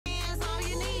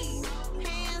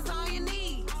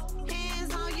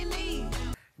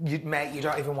Mate, you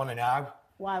don't even want to know.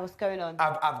 Why? What's going on?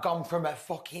 I've gone from a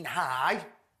fucking high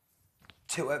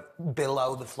to a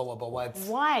below the floorboards.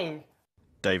 Why?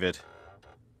 David,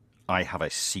 I have a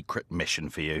secret mission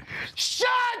for you. Shut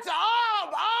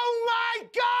up! Oh my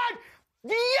God!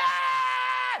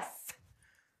 Yes!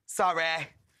 Sorry.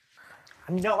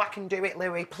 I know I can do it,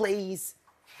 Louis, please.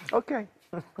 OK.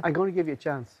 I'm going to give you a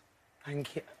chance.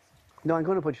 Thank you. No, I'm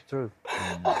going to put you through.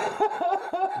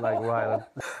 Like Rylan.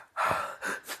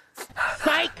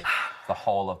 Psych! The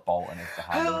whole of Bolton is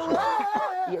behind him.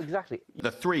 Yeah, exactly.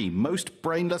 The three most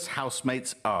brainless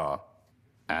housemates are...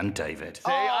 and David. See,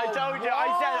 I told you. I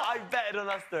said I betted on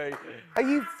us three. Are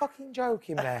you fucking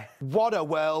joking me? What a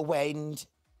whirlwind.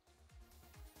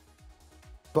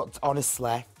 But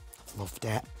honestly, I've loved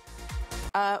it.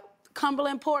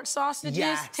 Cumberland pork sausages,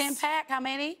 Yes. 10-pack. How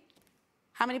many?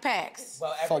 How many packs?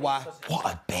 For what? What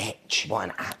a bitch. What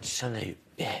an absolute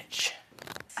bitch.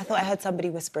 I thought I heard somebody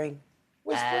whispering.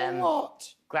 Whispering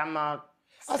what? Grandma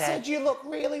I said you look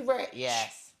really rich.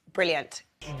 Yes. Brilliant.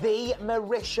 The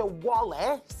Marisha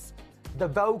Wallace, the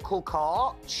vocal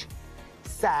coach,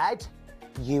 said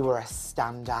you were a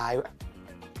standout.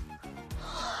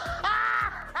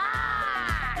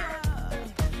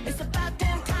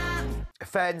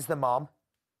 Fern's the mom,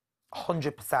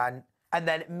 100%. And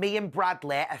then me and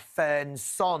Bradley are Fern's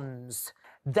sons.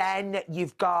 Then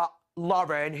you've got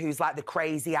Lauren, who's like the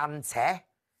crazy auntie.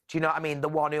 Do you know what I mean? The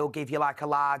one who'll give you like a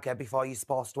lager before you're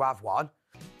supposed to have one.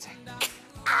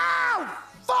 Ow!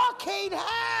 Fucking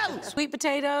hell! Sweet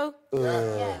potato.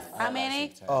 Yes. How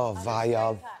many? Oh,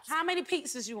 vile. How many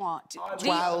pizzas you want?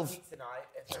 12.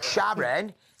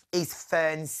 Sharon is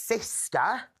Fern's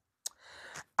sister,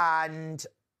 and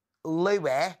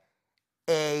Louis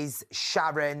is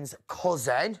Sharon's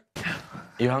cousin.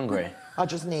 You hungry? I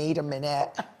just need a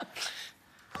minute.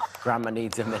 Grandma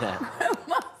needs a minute.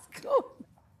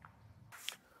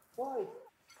 Why?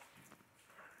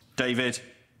 David,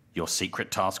 your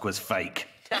secret task was fake.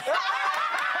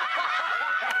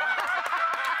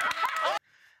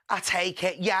 I take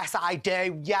it. Yes, I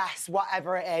do. Yes,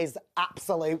 whatever it is,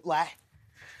 absolutely.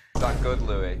 Is that good,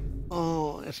 Louis?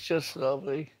 Oh, it's just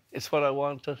lovely. It's what I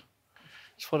wanted.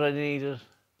 It's what I needed.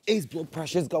 His blood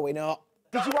pressure's going up.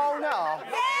 Did you all know?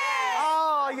 Yes!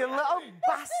 Oh, you little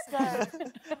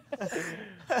bastard.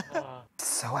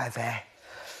 So heavy.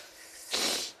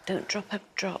 Don't drop a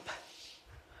drop.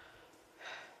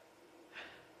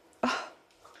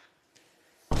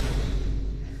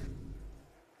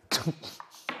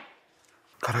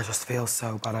 God, I just feel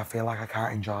so bad. I feel like I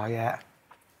can't enjoy it.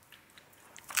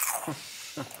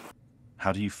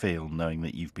 How do you feel knowing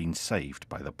that you've been saved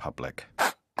by the public?